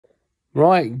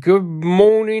Right, good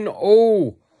morning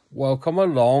all. Welcome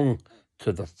along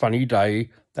to the funny day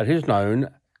that is known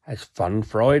as Fun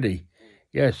Friday.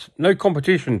 Yes, no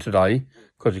competition today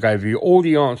because I gave you all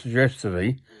the answers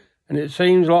yesterday, and it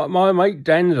seems like my mate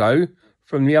Danzo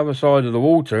from the other side of the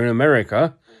water in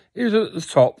America is at the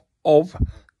top of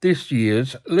this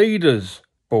year's leaders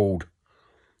board.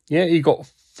 Yeah, he got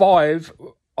 5.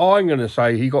 I'm going to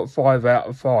say he got 5 out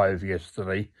of 5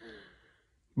 yesterday.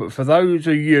 But for those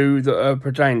of you that are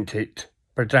pedantic,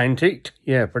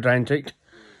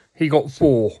 he got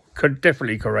 4.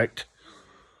 Definitely correct.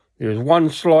 There was one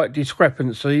slight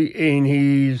discrepancy in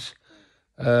his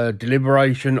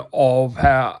deliberation of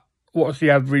what's the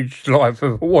average life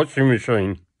of a washing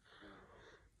machine.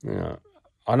 Yeah,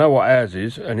 I know what ours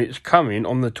is, and it's coming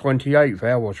on the 28th,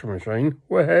 our washing machine.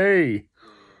 Well, hey,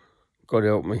 God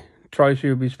help me. Tracy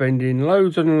will be spending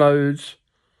loads and loads.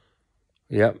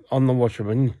 Yep, on the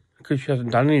washerman, because she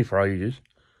hasn't done any for ages.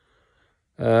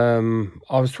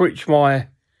 I've switched my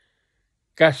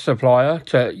gas supplier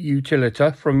to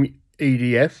Utilita from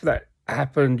EDF. That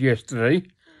happened yesterday.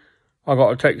 I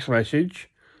got a text message.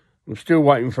 I'm still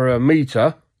waiting for a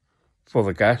meter for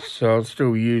the gas, so I'm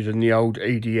still using the old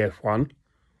EDF one.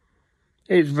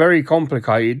 It's very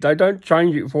complicated. They don't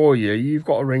change it for you. You've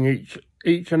got to ring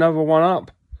each another one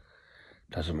up.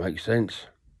 Doesn't make sense.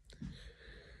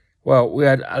 Well, we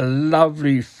had a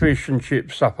lovely fish and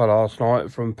chip supper last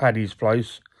night from Paddy's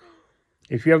place.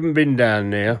 If you haven't been down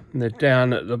there, they're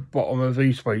down at the bottom of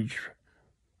East Beach.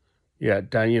 Yeah,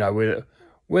 down,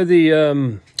 where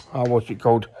the, what's it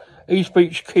called? East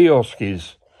Beach kiosk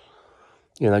is.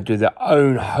 They do their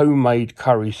own homemade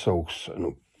curry sauce.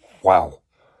 And wow,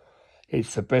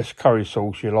 it's the best curry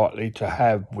sauce you're likely to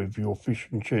have with your fish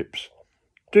and chips.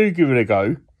 Do give it a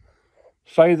go.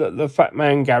 Say that the Fat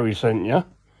Man Gary sent you.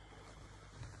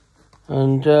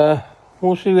 And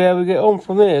we'll see how we get on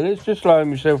from there. Let's just lower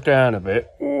myself down a bit.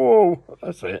 Whoa,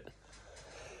 that's it.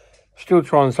 Still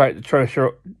trying to take the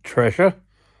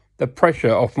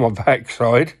pressure off my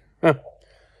backside.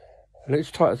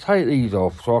 Let's try to take these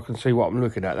off so I can see what I'm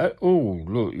looking at. Oh,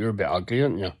 look, you're a bit ugly,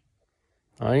 aren't you?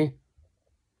 Hey?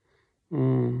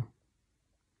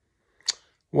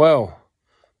 Well,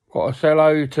 got to say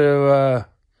hello to,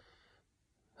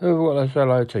 who have I got to say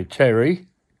hello to? Terry.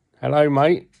 Hello,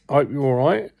 mate. Hope you're all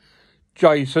right.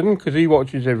 Jason, because he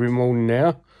watches every morning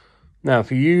now. Now,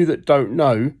 for you that don't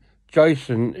know,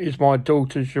 Jason is my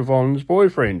daughter Siobhan's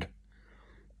boyfriend.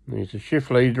 He's a shift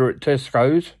leader at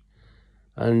Tesco's.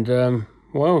 And,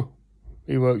 well,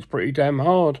 he works pretty damn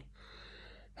hard.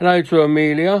 Hello to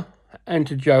Amelia and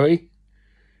to Joey.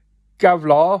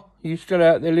 Gavlar, you still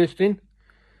out there listening?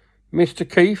 Mr.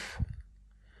 Keith.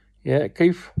 Yeah,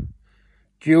 Keith.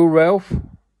 Jill Ralph.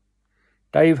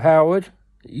 Dave Howard.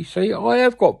 You see, I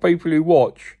have got people who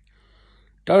watch.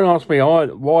 Don't ask me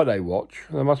why they watch.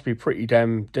 They must be pretty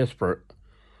damn desperate.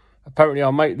 Apparently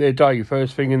I make their day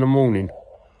first thing in the morning.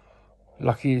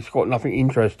 Lucky it's got nothing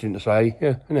interesting to say,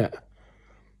 yeah, isn't it? Can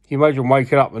you imagine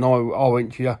waking up and I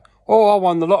went to you, I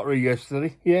won the lottery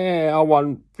yesterday. Yeah, I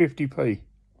won 50p.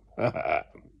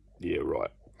 Yeah,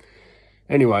 right.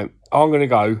 Anyway, I'm going to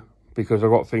go because I've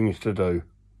got things to do.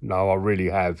 No, I really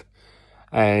have.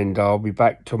 And I'll be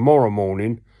back tomorrow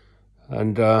morning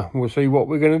and we'll see what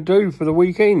we're going to do for the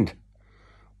weekend.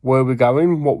 Where we're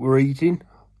going, what we're eating.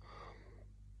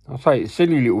 I'll say it's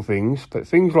silly little things, but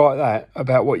things like that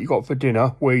about what you got for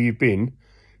dinner, where you've been.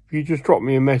 If you just drop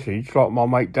me a message like my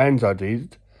mate Danzo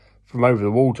did from over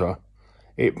the water,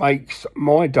 it makes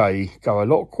my day go a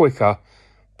lot quicker.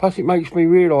 Plus it makes me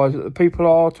realise that the people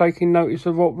are taking notice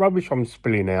of what rubbish I'm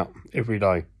spilling out every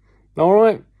day. All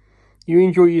right? You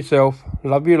enjoy yourself.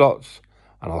 Love you lots.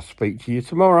 And I'll speak to you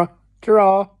tomorrow.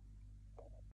 Ta-ra.